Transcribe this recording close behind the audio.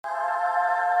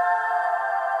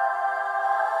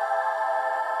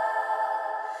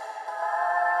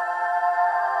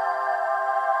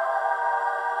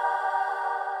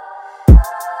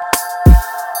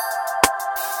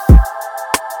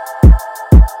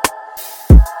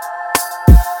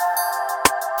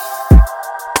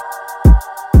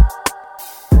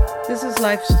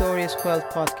Life Stories Quilt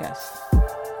podcast.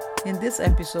 In this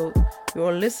episode, you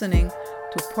are listening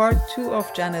to part 2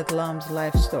 of Janet Lam's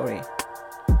life story.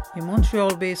 A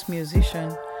Montreal-based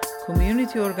musician,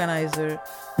 community organizer,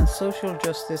 and social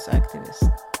justice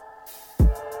activist.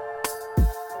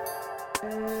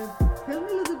 Tell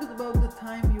me a little bit about the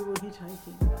time you were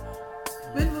hitchhiking.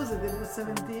 When was it? It was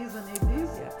 70s and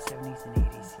 80s? Yeah, 70s and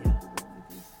 80s, yeah.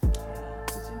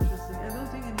 It's interesting. I don't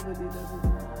think anybody does it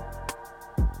anymore.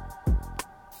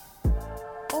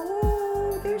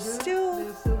 Oh, they're They're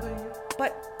still, still doing it.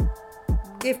 but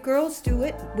if girls do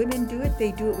it, women do it,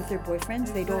 they do it with their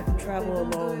boyfriends. They don't Exactly. travel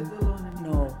They don't alone. do it alone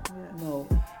anymore. No.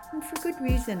 And for good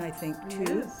reason, I think,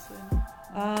 too. Yes.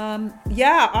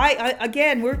 I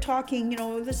again, we're talking,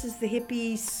 this is the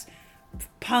hippies,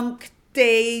 punk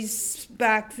days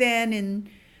back then, and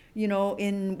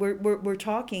we're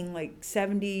talking like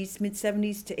 70s, mid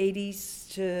 70s to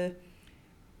 80s to.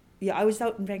 Yeah, I was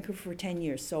out in Vancouver for 10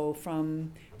 years, so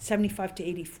from 75 to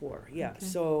 84. Yeah, Okay.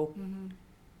 so Mm-hmm.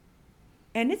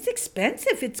 and it's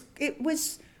expensive. It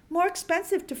was more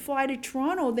expensive to fly to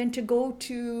Toronto than to go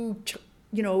to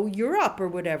Europe or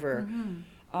whatever.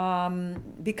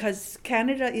 Because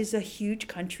Canada is a huge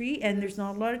country and there's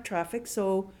not a lot of traffic,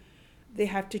 so they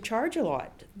have to charge a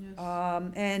lot. Yes.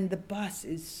 And the bus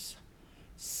is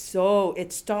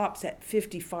it stops at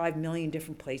 55 million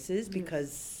different places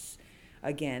because,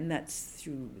 again, that's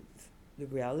through the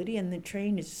reality, and the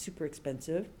train is super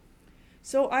expensive.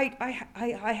 So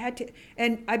I had to,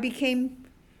 and I became,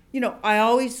 I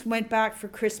always went back for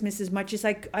Christmas as much as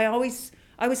I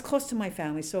was close to my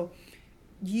family, so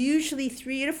usually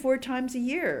 3 to 4 times a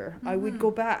year I would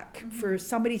go back for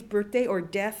somebody's birthday or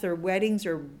death or weddings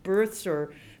or births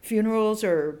or funerals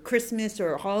or Christmas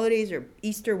or holidays or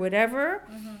Easter, whatever.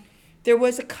 There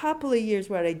was a couple of years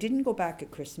where I didn't go back at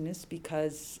Christmas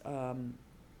because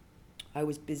I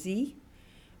was busy.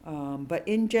 But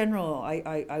in general,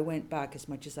 I went back as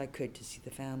much as I could to see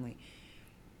the family.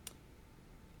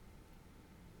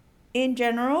 In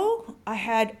general, I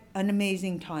had an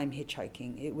amazing time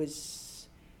hitchhiking. It was...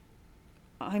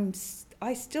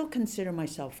 I still consider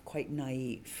myself quite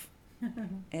naive.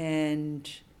 And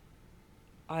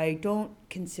I don't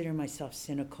consider myself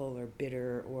cynical or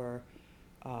bitter or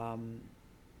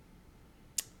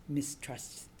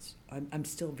mistrust. I'm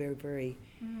still very, very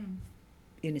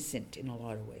innocent in a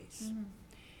lot of ways.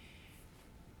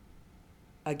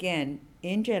 Again,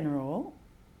 in general,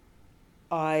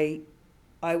 I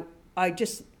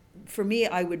just, for me,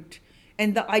 I would,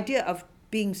 and the idea of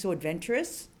being so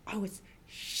adventurous, I was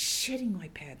shitting my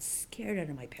pants, scared out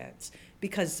of my pants,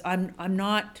 because I'm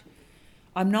not,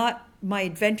 my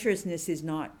adventurousness is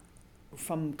not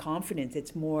from confidence.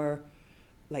 It's more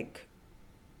like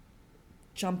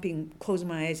jumping, closing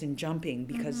my eyes and jumping,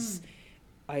 because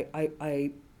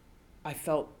I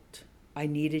felt I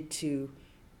needed to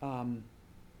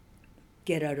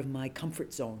get out of my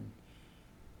comfort zone.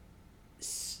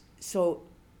 So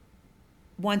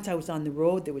once I was on the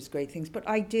road, there was great things, but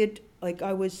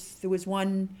there was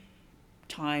one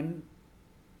time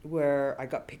where I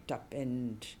got picked up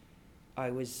and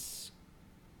I was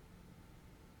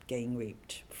gang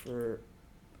raped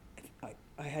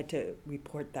I had to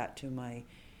report that to my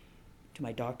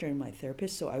doctor and my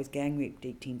therapist. So I was gang raped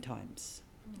 18 times.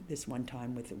 This one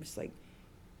time it was like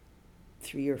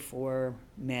 3 or 4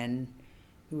 men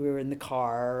who were in the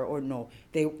car, or no,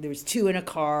 there was 2 in a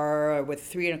car with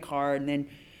 3 in a car, and then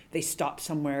they stopped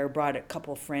somewhere, brought a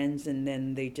couple of friends, and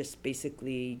then they just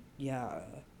basically,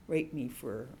 raped me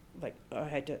for, I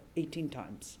had to 18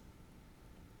 times.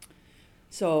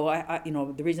 So I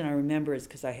the reason I remember is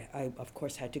because I of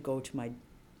course had to go to my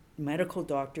medical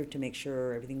doctor to make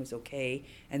sure everything was okay,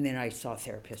 and then I saw a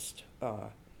therapist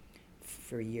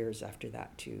for years after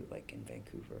that too, like in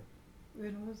Vancouver.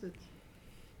 When was it?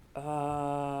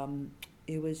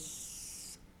 It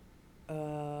was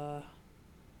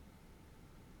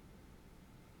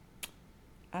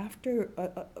after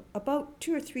about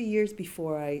 2 or 3 years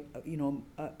before I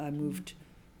moved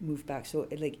back. So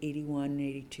like 81,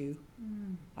 82.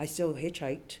 I still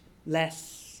hitchhiked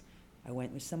less. I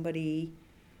went with somebody,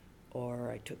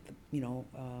 or I took the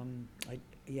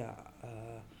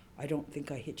I don't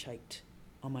think I hitchhiked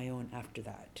on my own after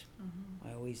that.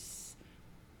 I always,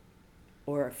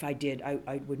 or if I did,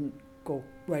 I wouldn't go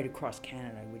right across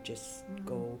Canada. I would just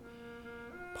go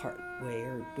part way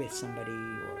or with somebody,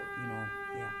 or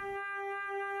yeah.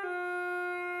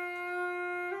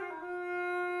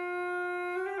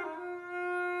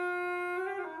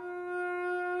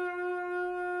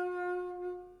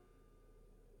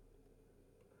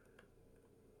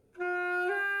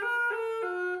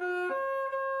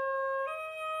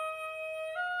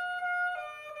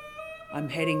 I'm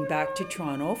heading back to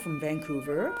Toronto from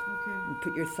Vancouver. Okay. And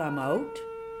put your thumb out.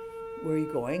 Where are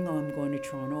you going? Oh, I'm going to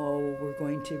Toronto. Oh, we're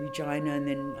going to Regina. And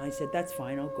then I said, that's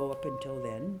fine. I'll go up until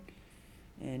then.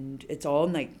 And it's all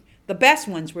night. The best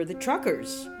ones were the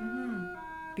truckers.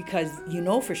 Because you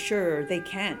know for sure they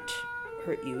can't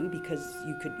hurt you because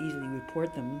you could easily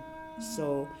report them.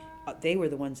 So they were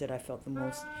the ones that I felt the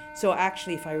most. So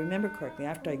actually, if I remember correctly,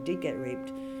 after I did get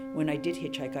raped, when I did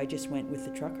hitchhike, I just went with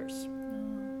the truckers.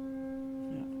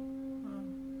 Yeah.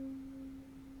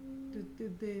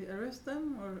 Did they arrest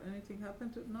them or anything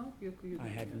happen to? No, you I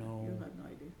had no. You had no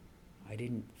idea. I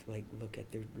didn't like look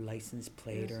at their license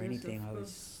plate Yes, or yes, anything. of I course.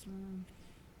 was.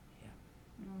 Yeah.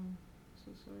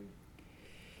 So sorry.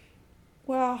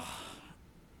 Well,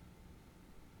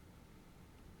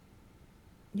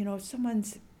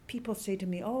 people say to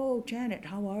me, oh, Janet,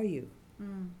 how are you?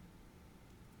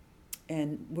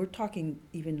 And we're talking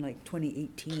even like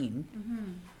 2018.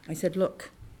 I said, look,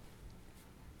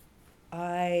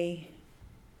 I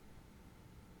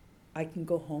can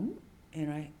go home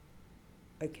and I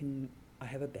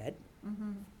have a bed.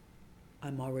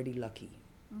 I'm already lucky.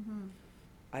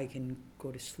 I can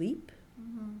go to sleep.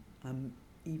 I'm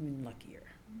even luckier.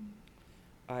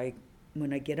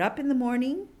 When I get up in the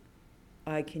morning,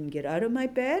 I can get out of my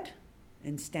bed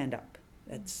and stand up.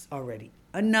 That's already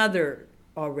another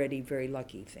already very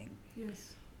lucky thing.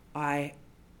 Yes. I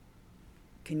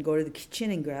can go to the kitchen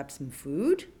and grab some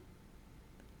food.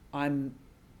 I'm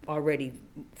already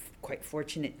quite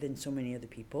fortunate than so many other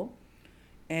people.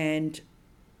 And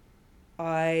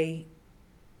I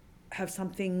have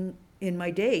something in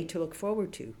my day to look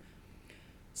forward to.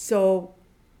 So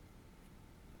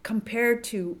compared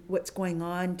to what's going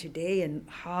on today and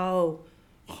how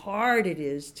hard it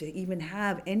is to even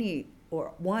have any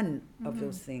or one of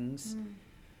those things,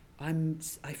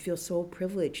 I feel so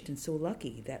privileged and so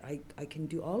lucky that I can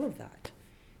do all of that.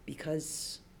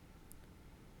 Because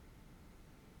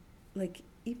like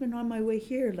even on my way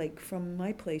here, like from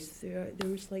my place, there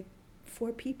was like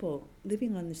 4 people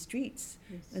living on the streets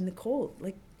in the cold.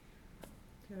 Like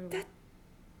Terrible.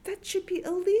 that should be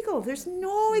illegal. There's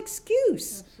no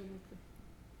excuse. Absolutely.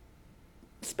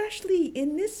 Especially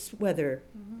in this weather.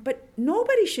 But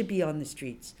nobody should be on the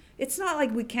streets. It's not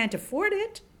like we can't afford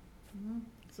it.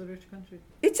 It's a rich country.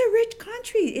 It's a rich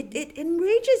country. It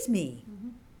enrages me.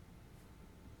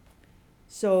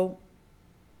 So,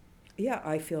 yeah,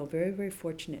 I feel very, very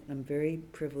fortunate. I'm very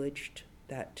privileged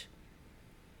that...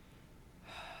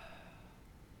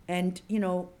 And,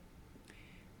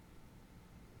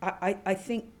 I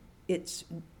think it's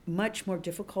much more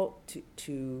difficult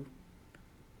to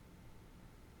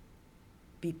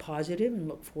be positive and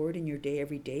look forward in your day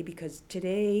every day, because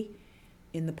today,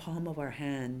 in the palm of our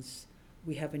hands,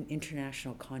 we have an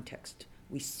international context.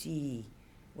 We see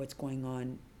what's going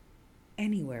on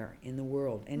anywhere in the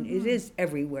world, and it is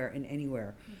everywhere and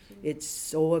anywhere. Absolutely. It's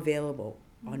so available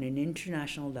on an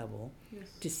international level Yes.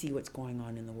 to see what's going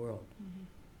on in the world.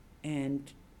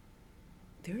 And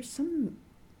there's some,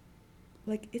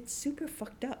 like, it's super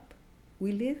fucked up.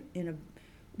 We're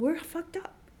fucked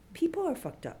up. People are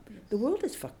fucked up. Yes. The world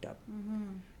is fucked up.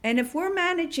 And if we're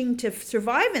managing to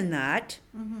survive in that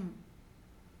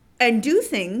and do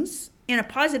things in a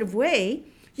positive way,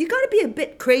 you got to be a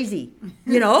bit crazy,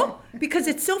 because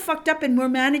it's so fucked up, and we're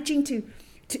managing to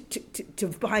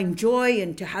find joy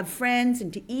and to have friends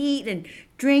and to eat and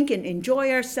drink and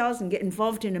enjoy ourselves and get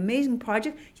involved in amazing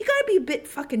projects. You got to be a bit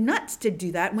fucking nuts to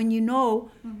do that when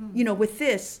with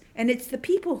this. And it's the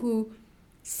people who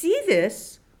see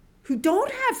this, who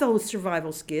don't have those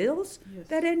survival skills,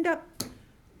 that end up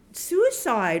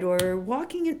suicide or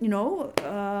walking in,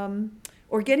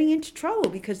 or getting into trouble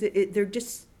because they're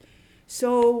just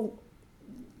so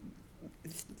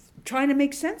trying to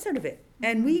make sense out of it.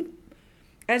 And we,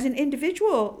 as an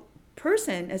individual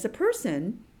person,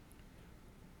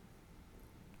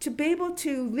 to be able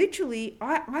to literally,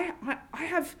 I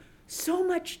have so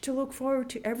much to look forward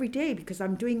to every day because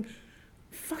I'm doing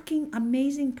fucking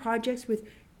amazing projects with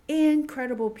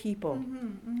incredible people,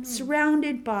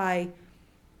 surrounded by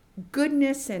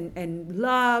goodness and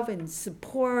love and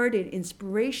support and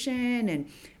inspiration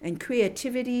and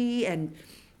creativity and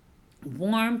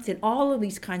warmth and all of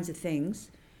these kinds of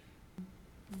things.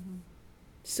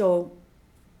 So,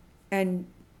 and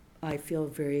I feel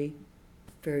very,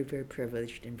 very, very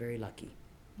privileged and very lucky.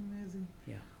 Amazing.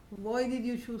 Yeah. Why did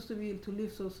you choose to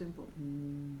live so simple?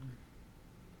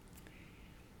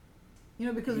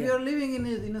 Because we are living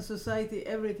in a society,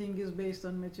 everything is based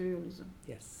on materialism.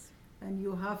 Yes. And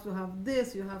you have to have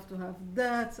this, you have to have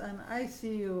that, and I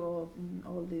see you in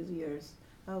all these years,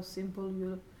 how simple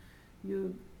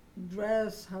you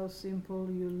dress, how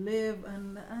simple you live,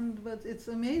 and but it's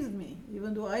amazed me.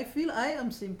 Even though I feel I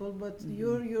am simple, but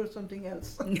you're something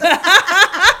else.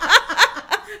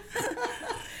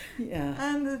 Yeah.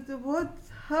 And what?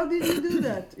 How did you do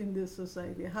that in this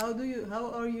society? How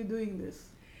are you doing this?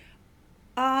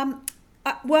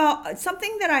 Well,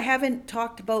 something that I haven't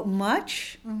talked about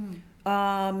much.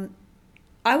 I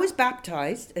was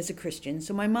baptized as a Christian,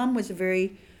 so my mom was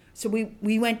so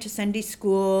we went to Sunday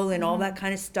school and all that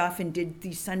kind of stuff and did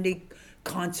these Sunday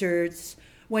concerts.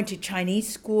 Went to Chinese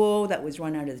school that was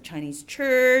run out of the Chinese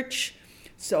church.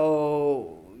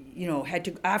 So, had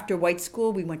to, after white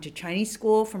school, we went to Chinese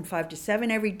school from 5 to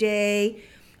 7 every day.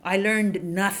 I learned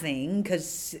nothing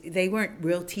because they weren't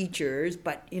real teachers,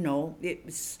 but, it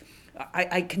was,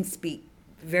 I can speak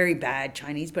very bad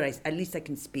Chinese, but at least I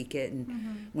can speak it.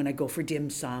 And when I go for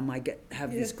dim sum, I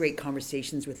have these great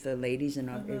conversations with the ladies and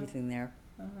everything there.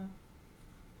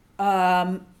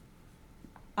 I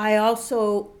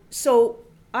also,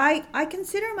 I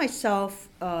consider myself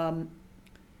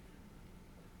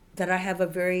that I have a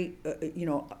very,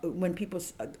 when people,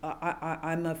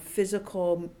 I'm a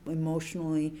physical,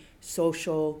 emotionally,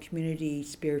 social, community,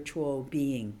 spiritual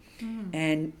being.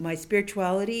 And my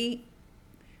spirituality,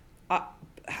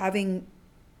 having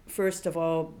first of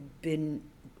all been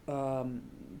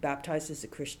baptized as a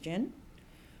Christian,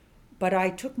 but I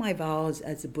took my vows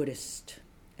as a Buddhist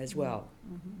as well.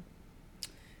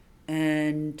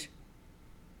 And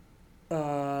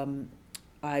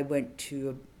I went to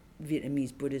a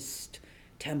Vietnamese Buddhist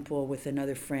temple with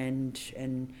another friend,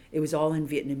 and it was all in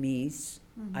Vietnamese.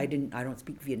 I don't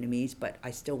speak Vietnamese, but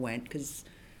I still went because,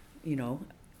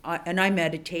 I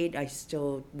meditate. I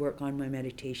still work on my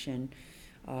meditation.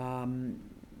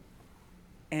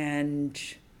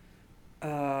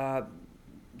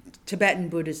 Tibetan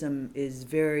Buddhism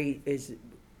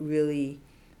really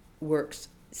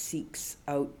seeks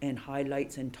out and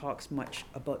highlights and talks much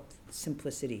about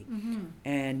simplicity.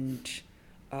 And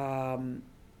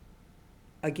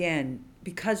again,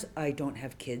 because I don't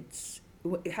have kids,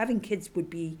 having kids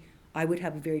I would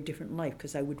have a very different life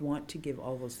because I would want to give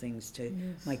all those things to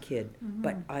my kid.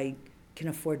 But I can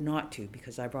afford not to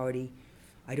because I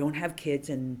don't have kids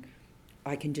and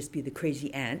I can just be the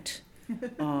crazy aunt.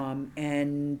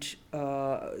 And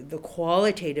the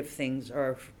qualitative things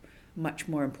are much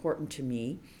more important to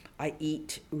me. I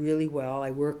eat really well.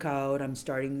 I work out. I'm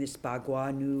starting this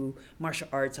Bagua new martial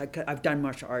arts. I've done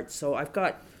martial arts, so I've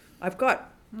got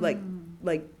like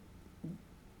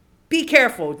be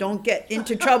careful. Don't get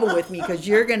into trouble with me because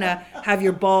you're gonna have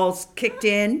your balls kicked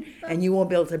in and you won't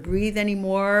be able to breathe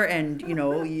anymore. And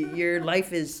your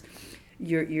life is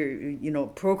your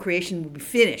procreation will be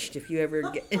finished if you ever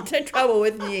get into trouble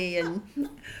with me.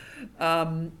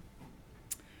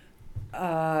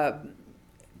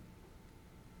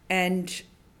 And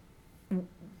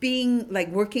being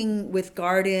working with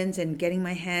gardens and getting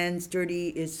my hands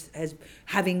dirty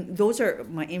those are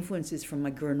my influences from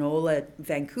my granola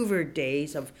Vancouver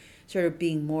days of sort of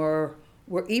being more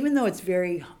even though it's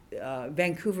very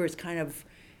Vancouver is kind of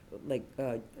like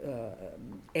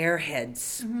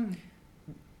airheads.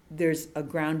 There's a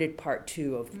grounded part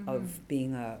too of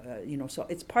being so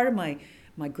it's part of my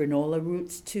granola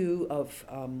roots too of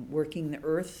working the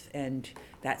earth and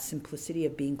that simplicity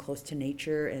of being close to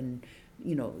nature and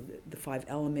the 5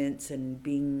 elements and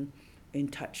being in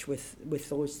touch with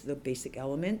the basic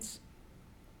elements.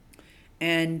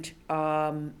 And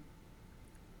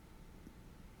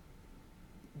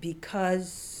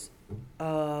because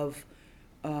of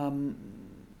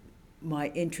my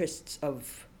interests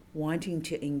of wanting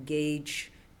to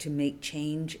engage to make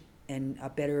change and a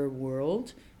better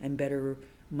world and better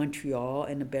Montreal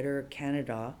and a better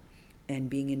Canada and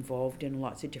being involved in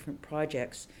lots of different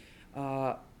projects,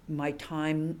 my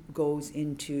time goes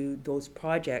into those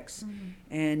projects.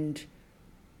 And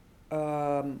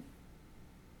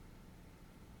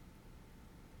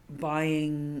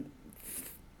buying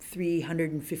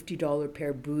 $350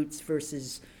 pair of boots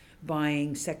versus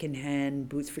buying secondhand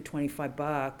boots for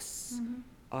 $25,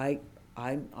 I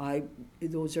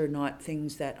those are not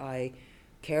things that I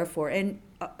care for. And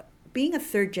being a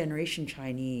third generation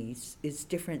Chinese is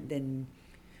different than,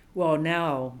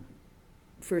 now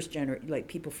first generation, like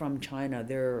people from China,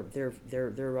 they're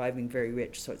arriving very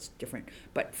rich, so it's different.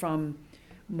 But from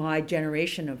my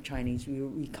generation of Chinese,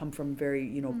 we come from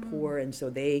very poor, and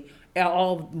so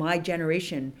all my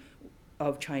generation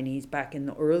of Chinese back in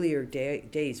the earlier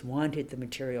days wanted the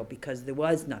material because there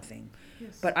was nothing.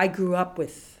 Yes. But I grew up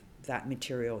with that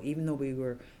material, even though we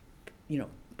were,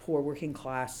 poor working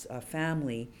class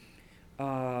family.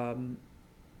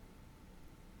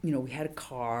 we had a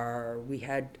car, we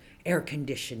had air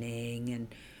conditioning,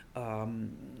 and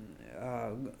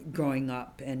growing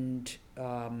up, and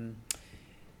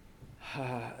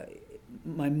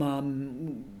my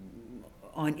mom,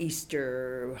 on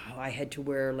Easter, I had to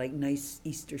wear like nice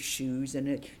Easter shoes and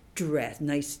a dress,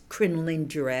 nice crinoline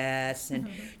dress, and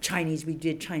we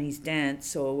did Chinese dance,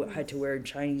 so I had to wear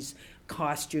Chinese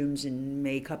costumes and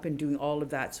makeup and doing all of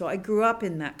that. So I grew up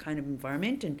in that kind of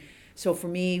environment, and so for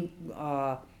me,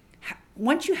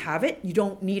 once you have it, you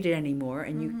don't need it anymore,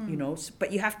 and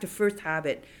but you have to first have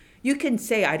it. You can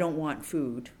say I don't want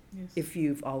food if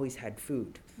you've always had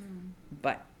food,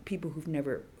 but people who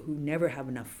never have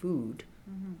enough food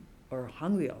or are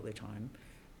hungry all the time,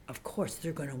 of course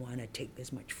they're going to want to take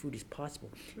as much food as possible.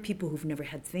 Sure. People who've never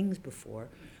had things before,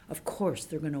 of course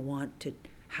they're going to want to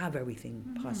have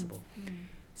everything possible.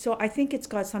 So I think it's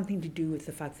got something to do with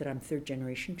the fact that I'm third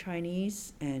generation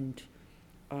Chinese, and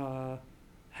I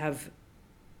have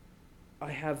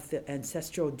the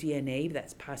ancestral DNA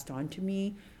that's passed on to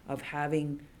me of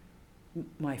having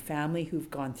my family who've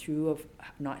gone through of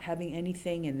not having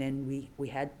anything, and then we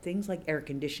had things like air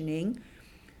conditioning,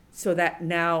 so that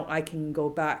now I can go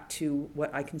back to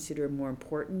what I consider more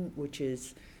important, which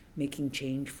is making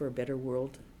change for a better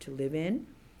world to live in.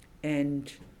 And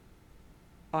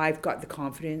I've got the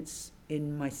confidence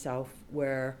in myself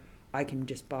where I can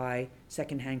just buy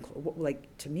secondhand clothes.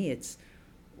 Like, to me, it's,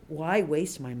 why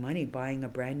waste my money buying a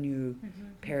brand new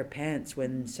pair of pants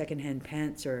when secondhand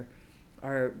pants are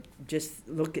just,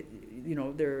 look at,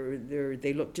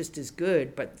 they look just as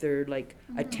good, but they're like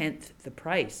a tenth the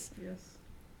price. Yes.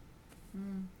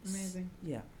 Amazing.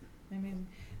 Yeah. Amazing.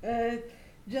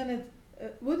 Janet,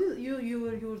 what is you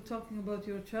were talking about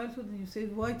your childhood, and you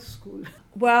said white school.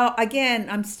 Well, again,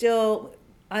 I'm still,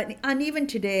 and even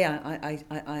today,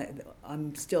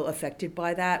 I'm still affected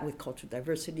by that, with cultural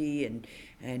diversity and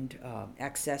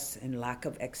excess and lack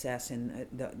of excess, and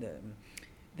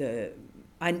the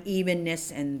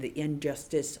unevenness and the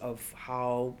injustice of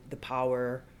how the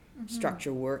power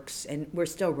structure works, and we're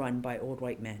still run by old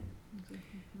white men.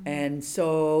 And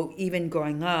so even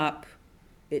growing up,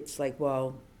 it's like,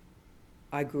 well,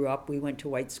 we went to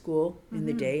white school in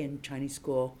the day and Chinese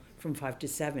school from 5 to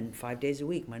 7, 5 days a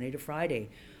week, Monday to Friday,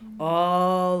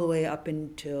 all the way up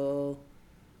until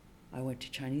I went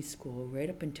to Chinese school, right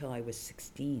up until I was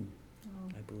 16,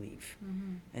 I believe.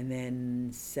 And then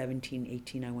 17,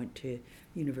 18, I went to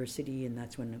university, and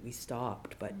that's when we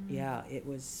stopped. But yeah, it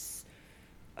was,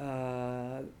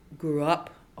 grew up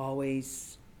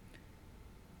always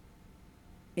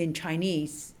in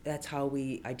Chinese. That's how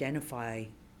we identify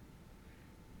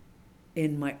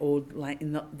in my old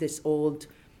this old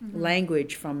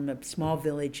language from a small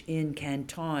village in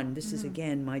Canton. This is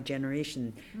again my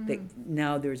generation. That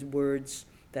now there's words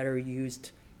that are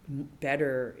used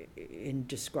better in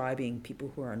describing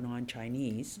people who are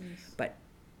non-Chinese, but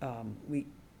we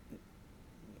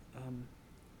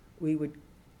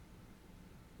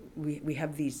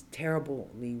have these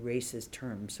terribly racist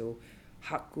terms. So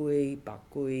hakgui,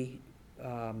 bakgui,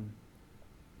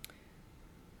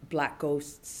 black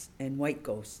ghosts and white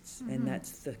ghosts, and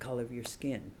that's the color of your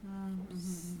skin.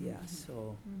 Yeah,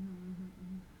 so.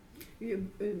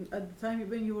 At the time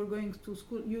when you were going to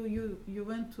school, you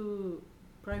went to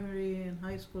primary and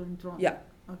high school in Toronto? Yeah.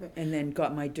 Okay. And then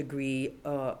got my degree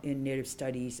in Native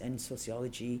Studies and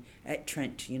Sociology at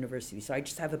Trent University. So I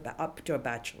just have up to a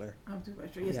bachelor. Up to a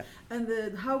bachelor, yes. Yeah.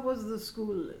 And how was the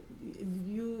school?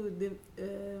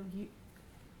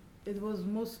 It was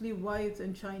mostly white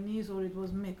and Chinese, or it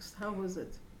was mixed? How was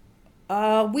it?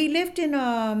 We lived in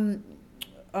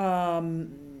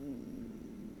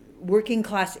working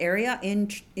class area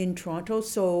in Toronto.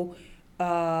 So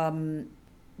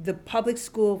the public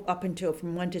school up until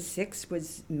from 1 to 6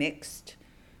 was mixed,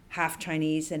 half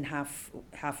Chinese and half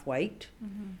white.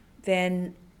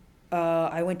 Then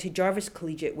I went to Jarvis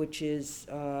Collegiate, which is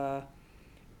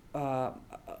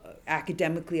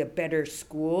academically a better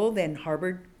school than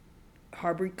Harvard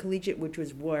Collegiate, which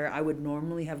was where I would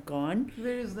normally have gone.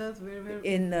 Where is that? Where?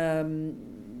 In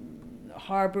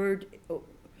Harvard.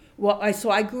 Well,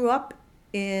 I grew up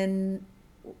in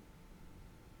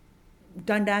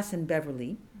Dundas and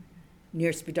Beverly,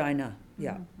 near Spadina.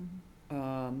 Yeah.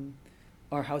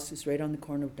 Our house is right on the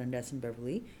corner of Dundas and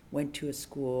Beverly. Went to a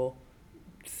school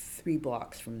 3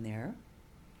 blocks from there,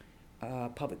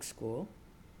 public school.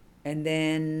 And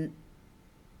then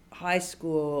high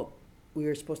school, we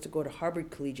were supposed to go to Harvard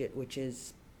Collegiate, which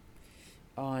is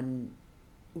on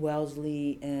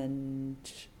Wellesley and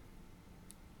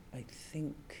I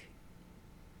think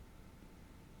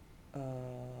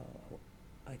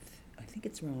I think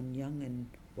it's around Yonge and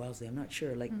Wellesley, I'm not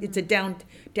sure. Like it's a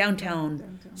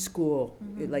downtown school,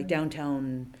 like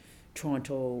downtown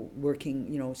Toronto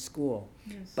working, school.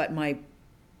 Yes. But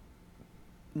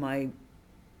my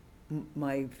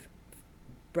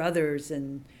brothers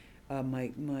and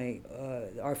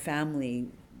our family,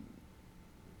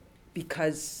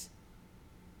 because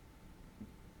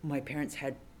my parents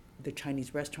had the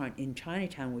Chinese restaurant in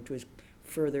Chinatown, which was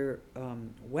further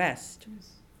west,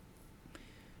 Yes.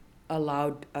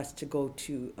 allowed us to go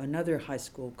to another high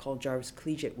school called Jarvis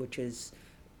Collegiate, which is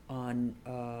on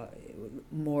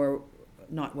more,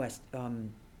 not west,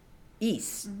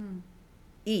 east,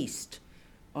 east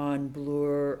on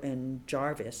Bloor and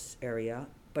Jarvis area,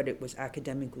 but it was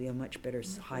academically a much better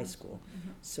high school.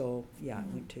 So yeah, I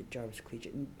went to Jarvis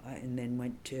Collegiate and then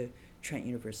went to Trent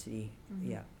University.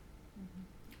 Yeah.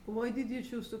 Why did you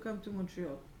choose to come to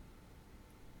Montreal?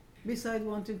 Besides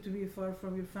wanting to be far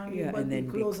from your family, Yeah, but and then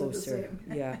be closer. The closer.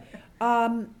 same. Yeah.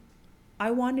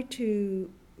 I wanted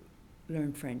to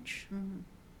learn French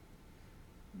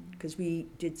because we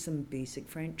did some basic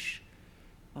French,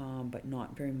 but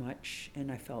not very much.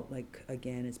 And I felt like,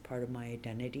 again, as part of my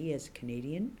identity as a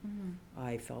Canadian,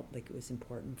 I felt like it was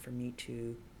important for me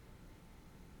to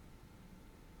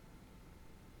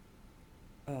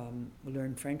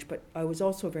learn French. But I was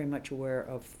also very much aware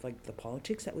of like the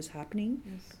politics that was happening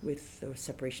Yes. with the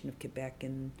separation of Quebec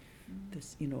and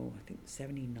this, I think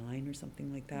 79 or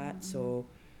something like that. So,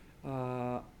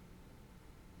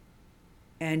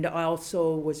 and I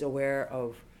also was aware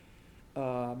of,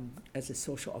 as a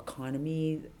social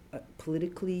economy,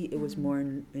 politically, it was more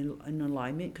in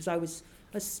alignment because I was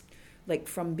like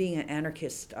from being an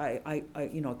anarchist, I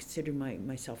considered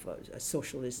myself a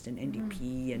socialist and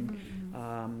NDP and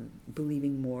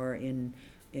believing more in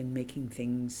making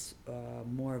things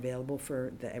more available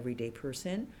for the everyday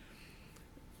person.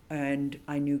 And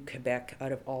I knew Quebec,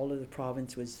 out of all of the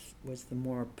province, was the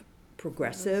more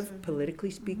progressive, politically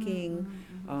speaking.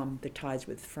 The ties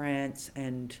with France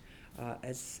and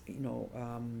as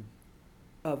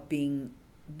of being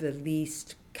the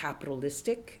least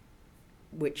capitalistic,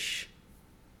 which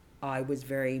I was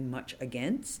very much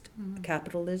against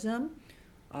capitalism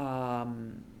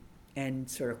and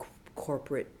sort of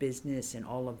corporate business and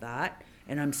all of that.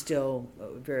 And I'm still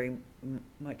very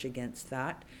much against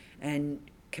that. And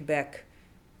Quebec,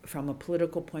 from a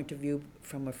political point of view,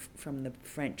 from the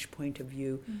French point of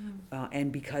view,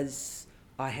 and because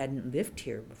I hadn't lived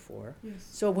here before. Yes.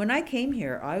 So when I came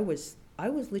here, I was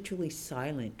literally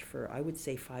silent for, I would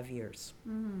say, 5 years.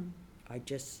 I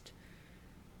just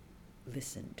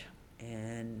listened,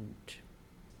 and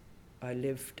I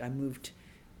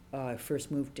first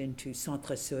moved into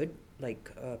Centre Sud, like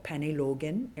Panay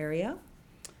Logan area.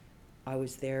 I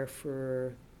was there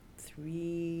for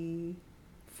 3-4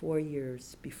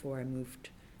 years before I moved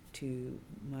to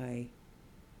my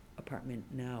apartment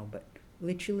now. But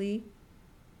literally,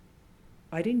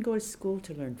 I didn't go to school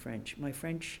to learn French. My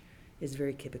French is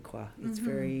very Quebecois. It's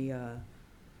very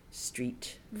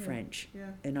street French.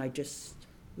 Yeah. And I just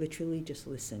literally just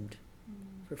listened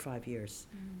for 5 years.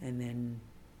 And then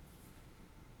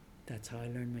that's how I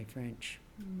learned my French.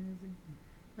 Amazing.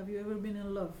 Have you ever been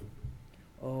in love?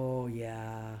 Oh,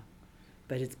 yeah.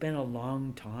 But it's been a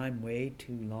long time, way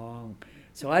too long.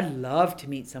 So I'd love to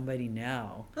meet somebody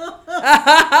now.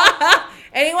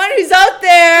 Anyone who's out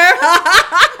there?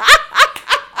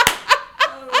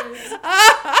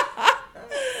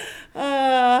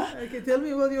 Okay, tell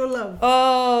me about your love.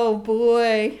 Oh,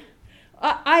 boy.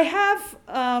 I have,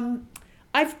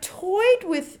 I've toyed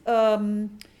with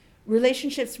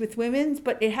relationships with women,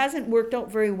 but it hasn't worked out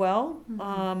very well.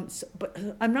 But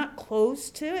I'm not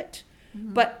close to it.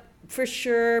 But for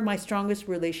sure, my strongest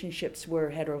relationships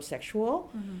were heterosexual.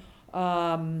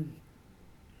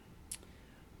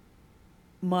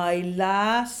 My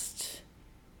last,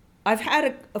 I've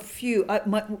had a few.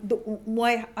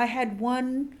 I had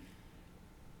one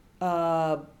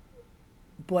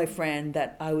boyfriend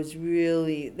that I was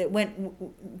really,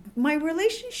 my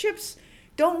relationships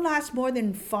don't last more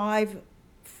than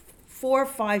 4,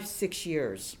 5, 6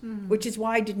 years, which is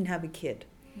why I didn't have a kid.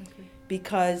 Okay.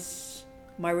 Because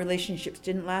my relationships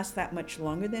didn't last that much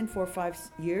longer than 4 or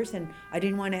 5 years, and I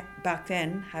didn't want to back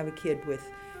then have a kid with,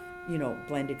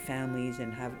 blended families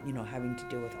and having to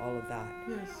deal with all of that.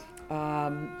 Yes.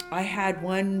 I had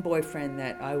one boyfriend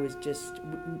that I was just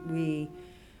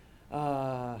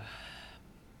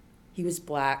he was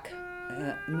black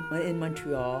in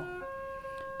Montreal.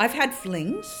 I've had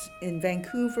flings in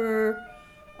Vancouver.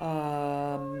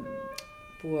 Boy,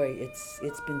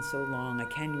 it's been so long. I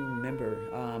can't even remember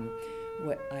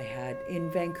what I had in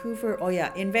Vancouver. Oh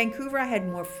yeah, in Vancouver I had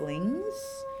more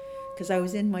flings. because I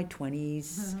was in my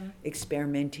 20s,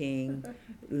 experimenting,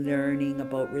 learning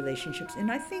about relationships.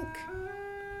 And I think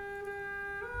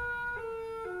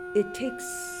it takes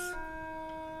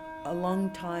a long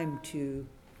time to,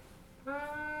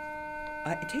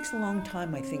 I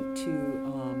think,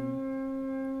 to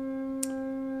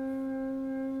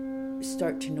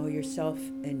start to know yourself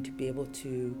and to be able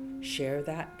to share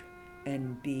that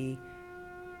and be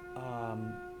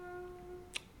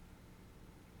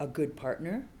a good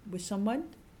partner with someone.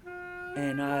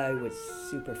 And I was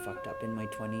super fucked up in my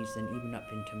 20s and even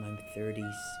up into my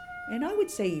 30s. And I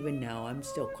would say even now I'm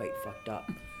still quite fucked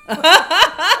up.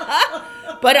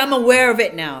 But I'm aware of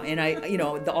it now. And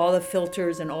all the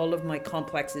filters and all of my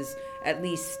complexes, at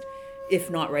least, if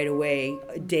not right away,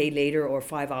 a day later or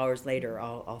 5 hours later,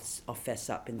 I'll fess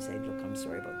up and say, look, I'm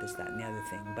sorry about this, that, and the other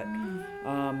thing. But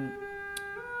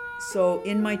so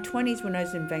in my 20s, when I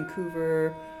was in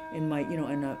Vancouver, in my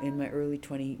early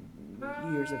 20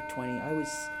 years of 20, I was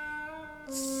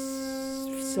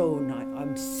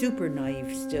I'm super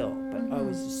naive still, but I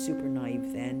was super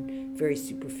naive then, very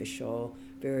superficial,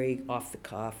 very off the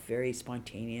cuff, very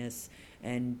spontaneous,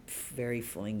 and very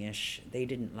flingish. They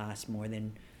didn't last more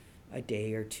than a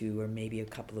day or two or maybe a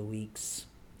couple of weeks.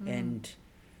 And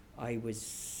I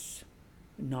was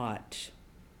not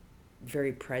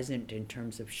very present in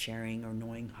terms of sharing or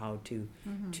knowing how to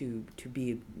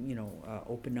be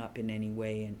open up in any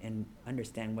way and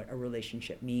understand what a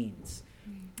relationship means.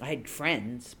 I had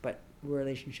friends, but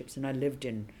relationships, and I lived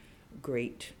in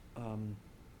great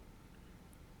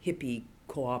hippie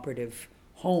cooperative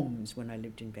homes when I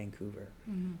lived in Vancouver,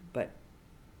 but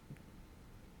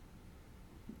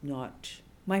not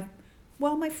my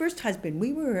first husband.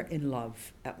 We were in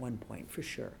love at one point, for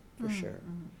sure.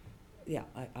 Yeah,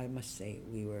 I must say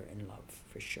we were in love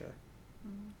for sure.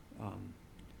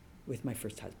 With my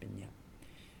first husband, yeah.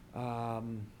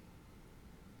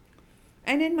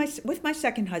 And with my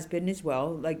second husband as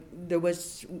well, like there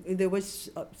was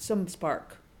some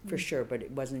spark for sure, but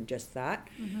it wasn't just that.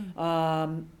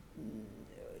 And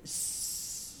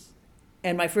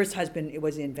my first husband, it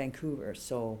was in Vancouver,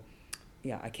 so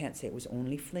yeah, I can't say it was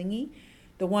only flingy.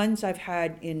 The ones I've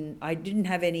had I didn't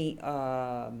have any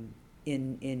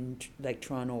in like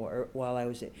Toronto or while I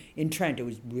was in Trent. It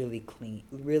was really clean,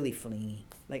 really flingy,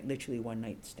 like literally one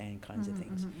night stand kinds of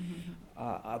things.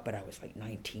 But I was like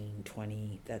 19,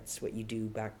 20. That's what you do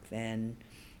back then.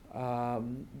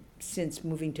 Since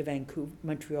moving to Vancouver,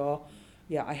 Montreal,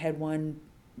 yeah, I had one.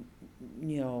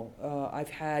 I've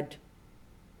had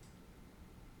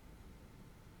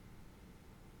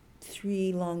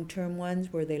 3 long-term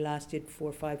ones where they lasted 4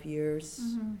 or 5 years.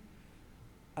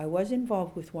 I was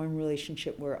involved with one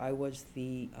relationship where I was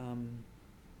the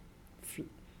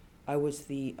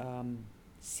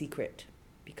secret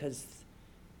because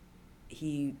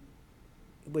he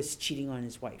was cheating on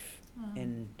his wife,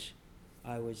 and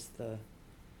I was the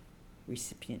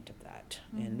recipient of that,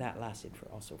 and that lasted for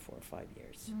also 4 or 5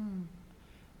 years.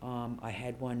 I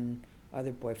had one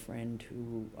other boyfriend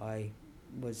who I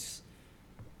was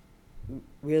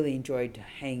really enjoyed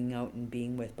hanging out and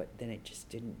being with, but then it just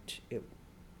didn't.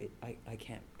 I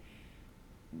can't.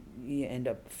 You end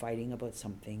up fighting about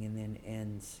something and then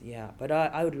ends. Yeah, but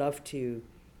I would love to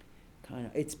kind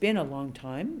of. It's been a long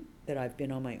time that I've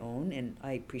been on my own, and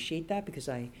I appreciate that because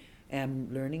I am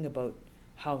learning about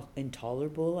how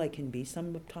intolerable I can be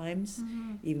sometimes,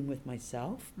 even with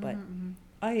myself. But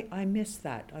I miss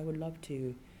that. I would love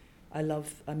to.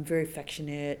 I'm very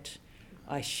affectionate.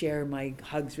 I share my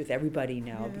hugs with everybody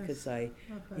now because I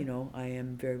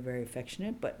am very, very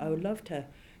affectionate. But I would love to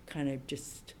kind of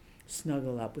just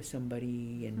snuggle up with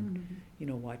somebody and,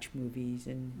 watch movies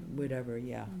and whatever,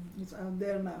 yeah. It's out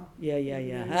there now. Yeah.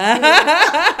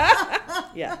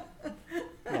 Yeah.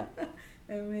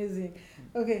 Amazing.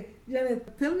 Okay,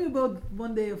 Janet, tell me about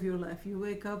one day of your life. You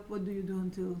wake up, what do you do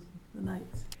until the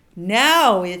night?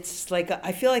 Now it's like,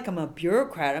 I feel like I'm a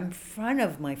bureaucrat. I'm in front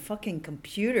of my fucking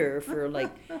computer for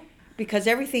because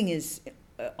everything is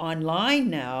online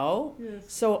now. Yes.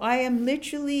 So I am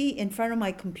literally in front of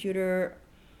my computer.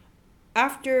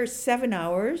 After 7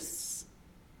 hours,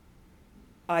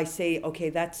 I say, okay,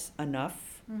 that's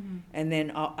enough. And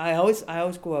then I always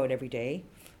go out every day.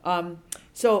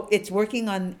 So it's working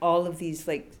on all of these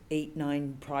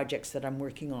 8-9 projects that I'm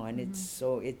working on.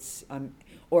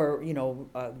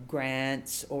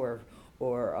 Grants or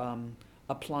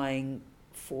applying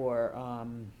for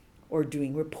or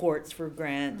doing reports for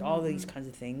grants, all these kinds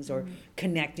of things, or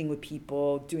connecting with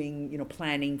people, doing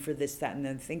planning for this, that, and the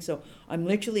other thing. So I'm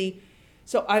literally,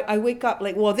 I wake up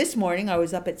this morning I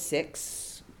was up at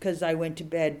 6 because I went to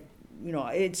bed.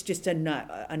 It's just a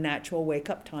natural wake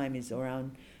up time is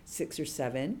around 6 or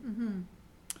 7.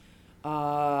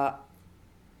 Mm-hmm.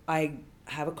 I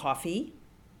have a coffee.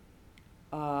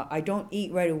 I don't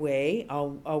eat right away.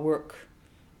 I'll work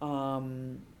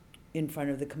in front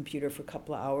of the computer for a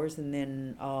couple of hours, and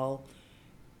then I'll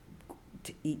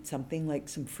eat something like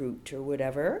some fruit or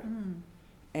whatever,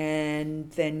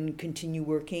 and then continue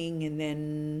working. And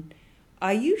then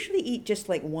I usually eat just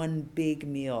like one big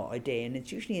meal a day, and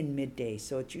it's usually in midday.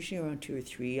 So it's usually around 2 or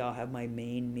 3. I'll have my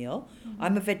main meal.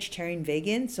 I'm a vegetarian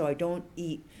vegan, so I don't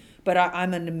eat. But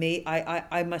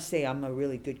I must say I'm a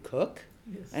really good cook.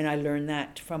 Yes. And I learned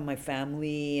that from my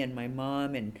family and my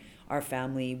mom and our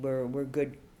family. We're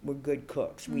good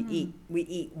cooks. We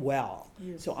eat well.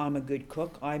 Yes. So I'm a good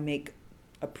cook. I make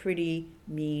a pretty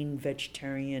mean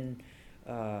vegetarian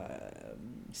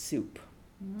soup,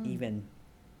 even,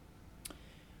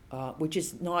 which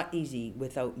is not easy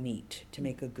without meat to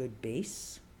make a good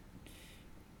base.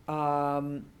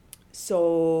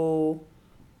 So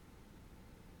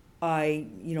I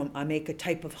make a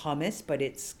type of hummus, but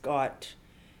it's got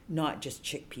not just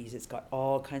chickpeas. It's got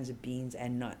all kinds of beans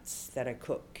and nuts that I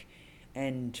cook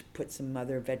and put some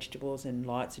other vegetables and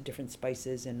lots of different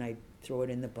spices, and I throw it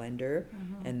in the blender,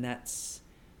 and that's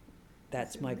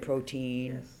my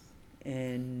protein. Yes.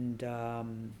 And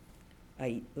I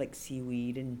eat like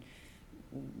seaweed and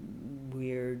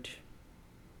weird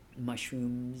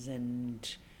mushrooms,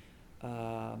 and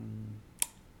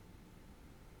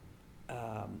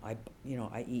I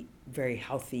eat very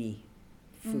healthy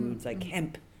foods like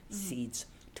hemp seeds.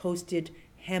 Toasted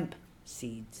hemp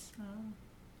seeds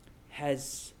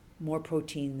has more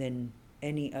protein than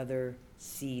any other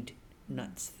seed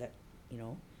nuts that,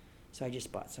 so I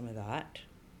just bought some of that.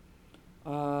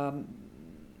 So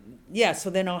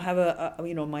then I'll have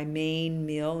my main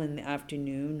meal in the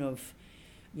afternoon of,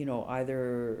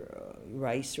 either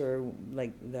rice or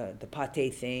like the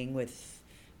pate thing with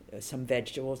some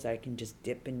vegetables that I can just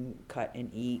dip and cut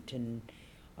and eat, and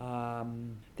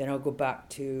then I'll go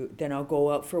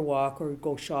out for a walk or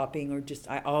go shopping, or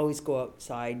I always go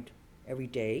outside every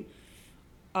day.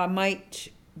 I might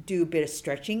do a bit of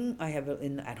stretching. I have it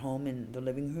at home in the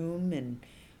living room, and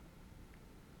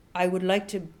I would like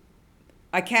to.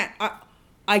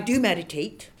 I do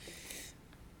meditate.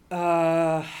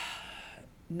 Not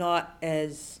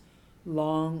as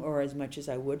long or as much as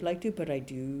I would like to, but I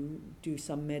do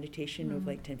some meditation of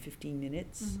like 10-15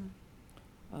 minutes.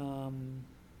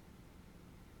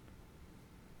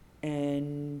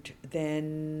 And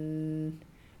then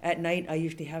at night I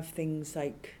usually have things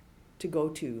like to go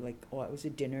to, like it was a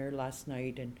dinner last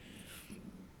night, and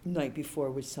night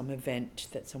before was some event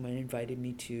that someone invited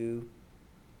me to.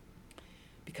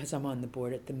 Because I'm on the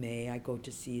board at the May, I go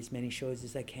to see as many shows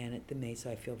as I can at the May,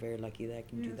 so I feel very lucky that I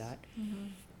can do that.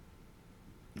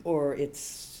 Or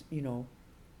it's,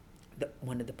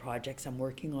 one of the projects I'm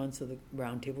working on, so the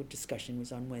roundtable discussion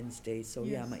was on Wednesday, so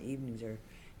yeah, my evenings are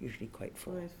usually quite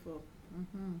full. Quite full.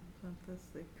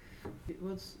 Fantastic.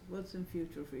 What's in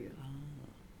future for you?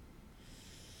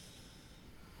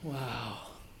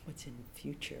 Wow. What's in the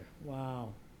future?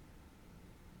 Wow.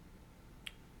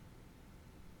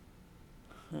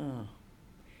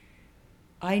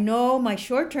 I know my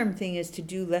short-term thing is to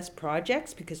do less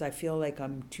projects because I feel like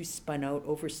I'm too spun out,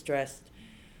 overstressed,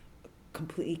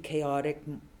 completely chaotic,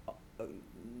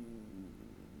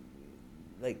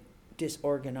 like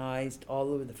disorganized all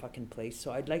over the fucking place.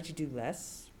 So I'd like to do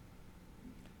less.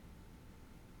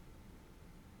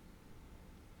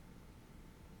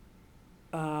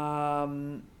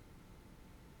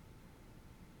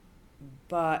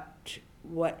 But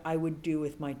what I would do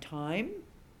with my time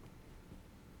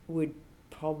would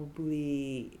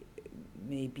probably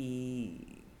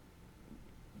maybe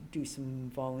do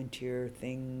some volunteer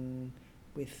thing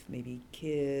with maybe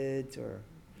kids, or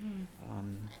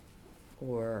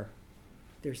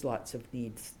there's lots of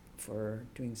needs for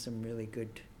doing some really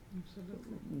good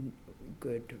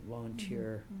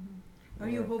volunteer. Are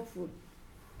you hopeful?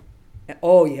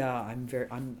 Oh yeah, I'm very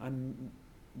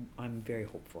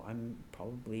hopeful. I'm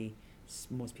probably,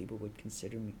 most people would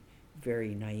consider me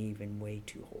very naive and way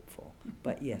too hopeful.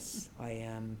 But yes, I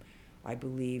am. I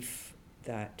believe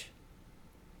that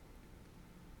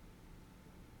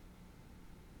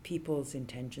people's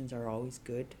intentions are always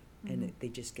good, and they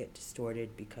just get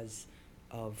distorted because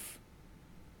of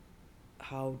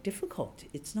how difficult.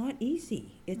 It's not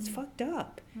easy. It's fucked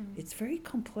up. It's very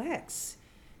complex.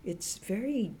 It's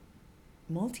very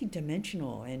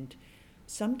multidimensional, and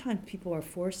sometimes people are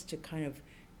forced to kind of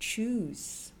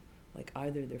choose, like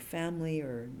either their family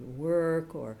or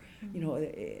work, or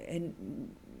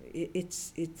and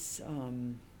it's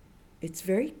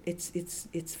very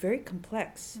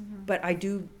complex. But I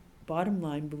do bottom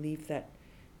line belief that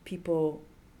people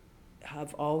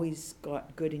have always got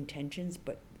good intentions,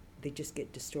 but they just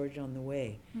get distorted on the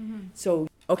way. So,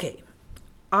 okay,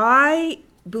 I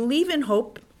believe in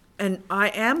hope, and I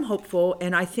am hopeful,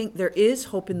 and I think there is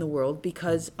hope in the world,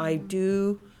 because I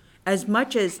do, as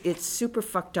much as it's super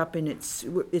fucked up and it's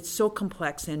so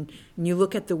complex, and you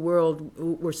look at the world,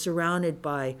 we're surrounded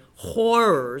by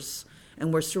horrors,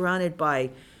 and we're surrounded by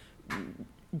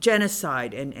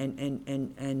genocide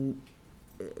and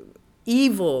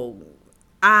evil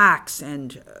acts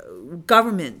and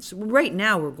governments. Right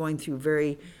now we're going through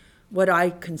what I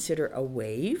consider a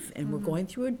wave, and we're going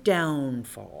through a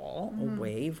downfall, a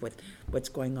wave with what's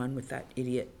going on with that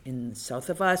idiot in the south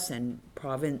of us and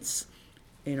province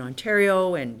in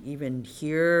Ontario, and even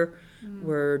here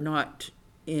we're not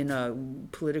in a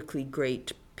politically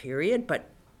great period, but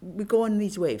we go in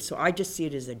these waves. So I just see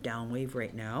it as a down wave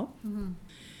right now.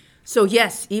 So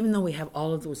yes, even though we have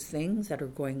all of those things that are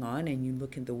going on, and you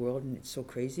look at the world and it's so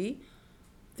crazy,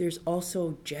 there's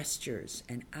also gestures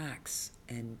and acts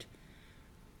and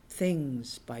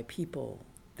things by people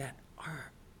that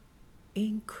are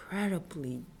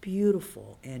incredibly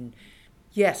beautiful. And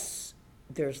yes,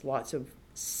 there's lots of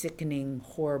sickening,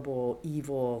 horrible,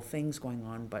 evil things going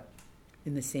on, but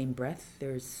in the same breath,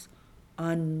 there's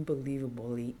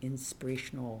unbelievably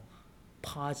inspirational,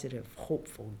 positive,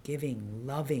 hopeful, giving,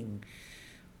 loving,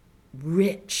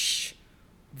 rich,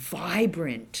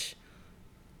 vibrant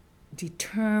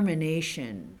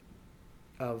determination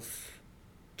of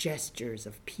gestures,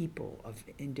 of people, of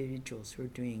individuals who are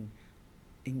doing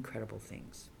incredible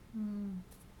things.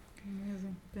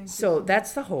 Amazing. Thank you. So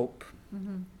that's the hope.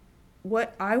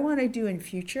 What I want to do in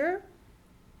future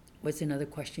was another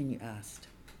question you asked.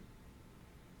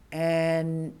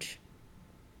 And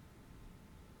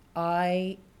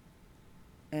I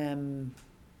am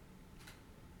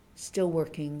still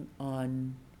working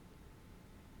on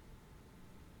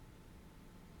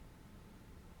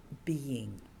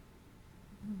being.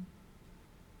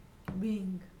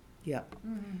 Being. Yeah.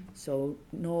 So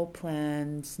no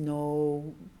plans,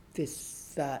 no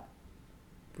this, that,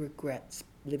 regrets,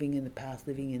 living in the past,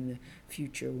 living in the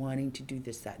future, wanting to do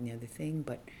this, that, and the other thing,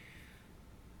 but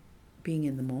being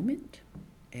in the moment,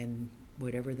 and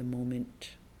whatever the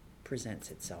moment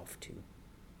presents itself to.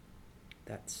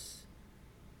 That's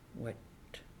what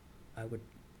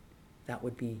that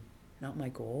would be not my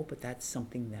goal, but that's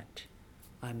something that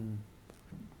I'm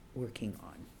working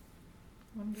on.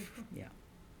 Wonderful. Yeah.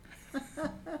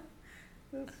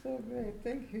 That's so great.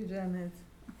 Thank you, Janet.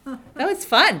 That was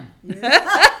fun. Yeah.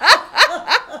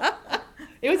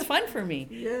 It was fun for me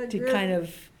Yeah, to good. kind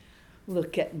of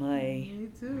look at my... Me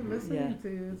too, listening to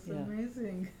you. It's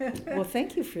amazing. Well,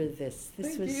 thank you for this. This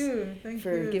Thank was you. Thank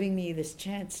for you. giving me this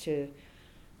chance to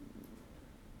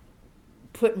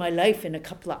put my life in a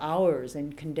couple of hours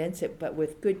and condense it, but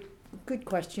with good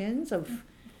questions of,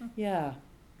 yeah.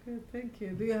 Good, thank you.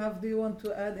 Do you want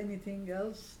to add anything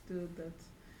else to that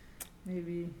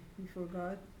maybe we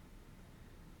forgot?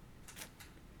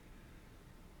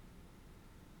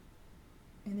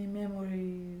 Any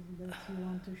memory that you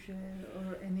want to share,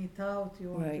 or any thought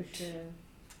you want Right. to share?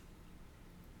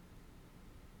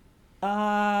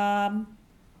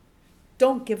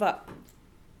 Don't give up.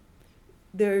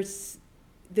 There's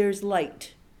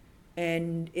light,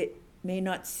 and it may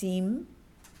not seem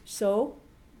so,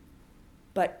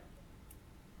 but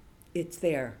it's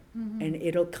there, and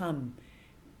it'll come.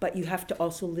 But you have to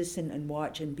also listen and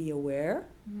watch and be aware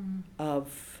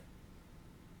of.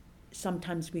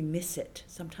 Sometimes we miss it.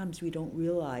 Sometimes we don't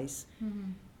realize,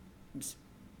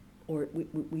 or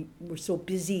we're so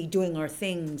busy doing our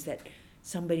things that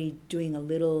somebody doing a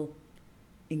little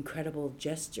incredible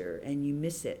gesture and you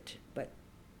miss it. But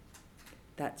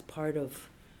that's part of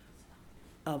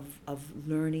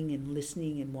learning and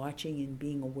listening and watching and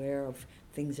being aware of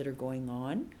things that are going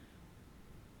on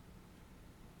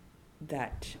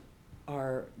that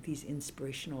are these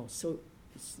inspirational. So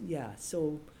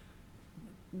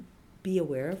be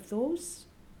aware of those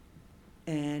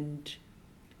and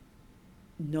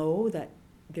know that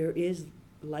there is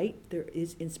light, there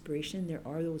is inspiration, there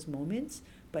are those moments,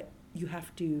 but you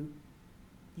have to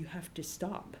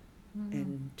stop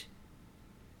and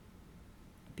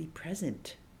be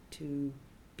present to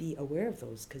be aware of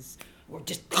those, because we're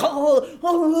just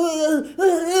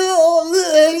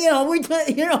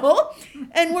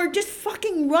and we're just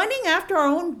fucking running after our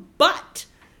own butt,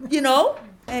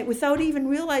 and without even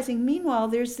realizing. Meanwhile,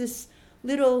 there's this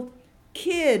little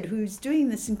kid who's doing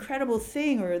this incredible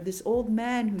thing, or this old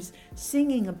man who's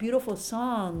singing a beautiful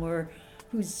song, or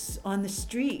who's on the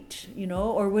street,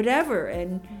 or whatever,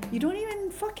 and you don't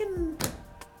even fucking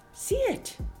see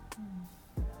it.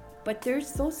 But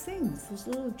there's those things, those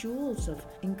little jewels of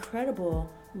incredible,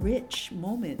 rich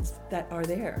moments that are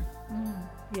there.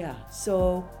 Yeah.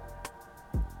 So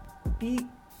be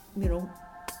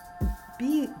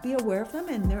aware of them,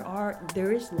 and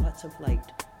there is lots of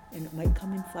light, and it might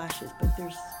come in flashes, but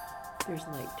there's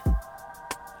light,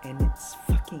 and it's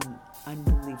fucking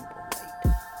unbelievable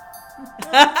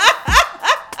light.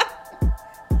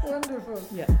 Wonderful.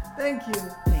 Yeah. Thank you.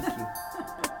 Thank you.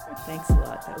 Thanks a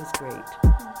lot. That was great.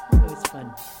 It was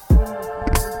fun.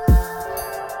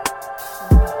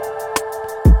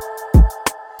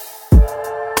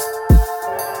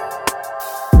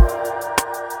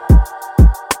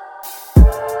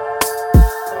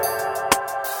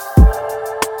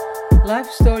 Life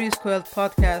Stories Quilt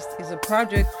podcast is a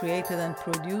project created and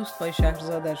produced by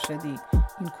Shahrzad Arshadi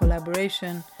in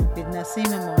collaboration with Nasim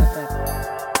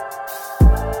Muhaddad.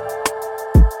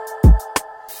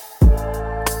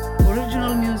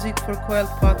 Original music for Quilt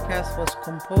podcast was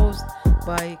composed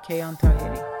by Kayan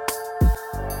Tahiri.